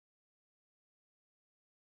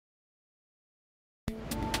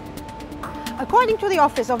According to the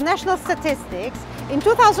Office of National Statistics, in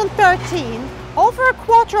 2013, over a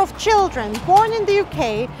quarter of children born in the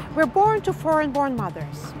UK were born to foreign-born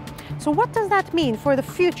mothers. So what does that mean for the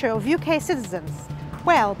future of UK citizens?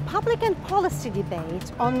 Well, public and policy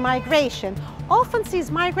debate on migration often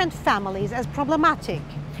sees migrant families as problematic.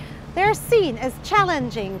 They are seen as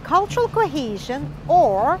challenging cultural cohesion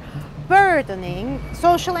or burdening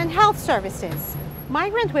social and health services.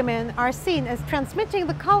 Migrant women are seen as transmitting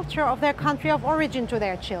the culture of their country of origin to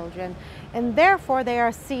their children, and therefore they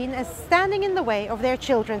are seen as standing in the way of their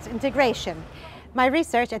children's integration. My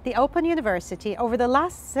research at the Open University over the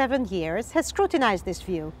last 7 years has scrutinized this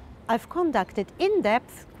view. I've conducted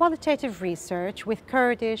in-depth qualitative research with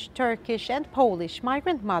Kurdish, Turkish and Polish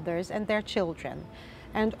migrant mothers and their children,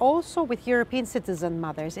 and also with European citizen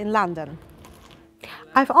mothers in London.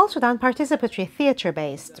 I've also done participatory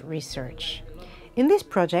theatre-based research. In this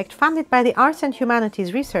project, funded by the Arts and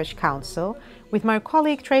Humanities Research Council, with my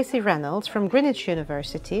colleague Tracy Reynolds from Greenwich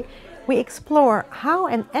University, we explore how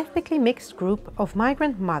an ethnically mixed group of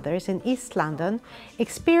migrant mothers in East London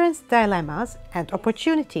experienced dilemmas and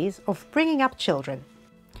opportunities of bringing up children.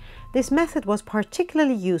 This method was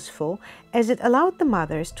particularly useful as it allowed the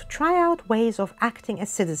mothers to try out ways of acting as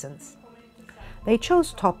citizens. They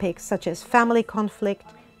chose topics such as family conflict,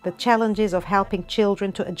 the challenges of helping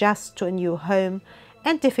children to adjust to a new home,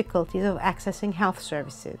 and difficulties of accessing health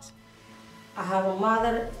services. I have a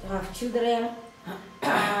mother, I have children,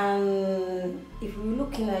 and if we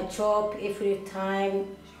look in a job every time,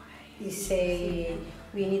 you say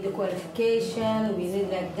we need a qualification, we need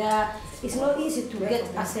like that. It's not easy to get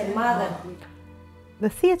as a mother. The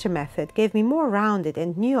theatre method gave me more rounded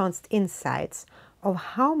and nuanced insights of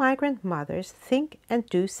how migrant mothers think and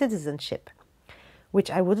do citizenship, which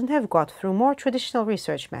I wouldn't have got through more traditional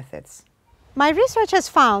research methods. My research has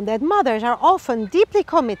found that mothers are often deeply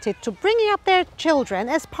committed to bringing up their children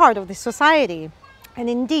as part of the society. And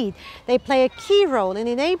indeed, they play a key role in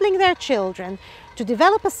enabling their children to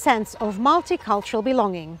develop a sense of multicultural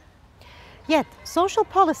belonging. Yet, social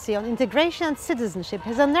policy on integration and citizenship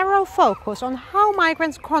has a narrow focus on how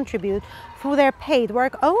migrants contribute through their paid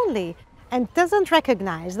work only, and doesn't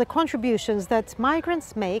recognize the contributions that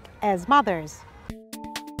migrants make as mothers.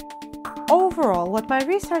 Overall, what my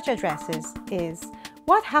research addresses is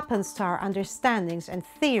what happens to our understandings and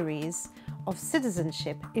theories of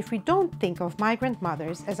citizenship if we don't think of migrant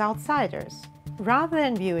mothers as outsiders. Rather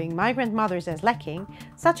than viewing migrant mothers as lacking,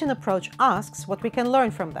 such an approach asks what we can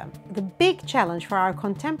learn from them. The big challenge for our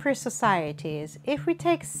contemporary society is if we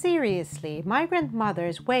take seriously migrant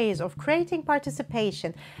mothers' ways of creating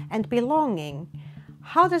participation and belonging,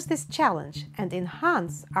 how does this challenge and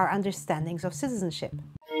enhance our understandings of citizenship?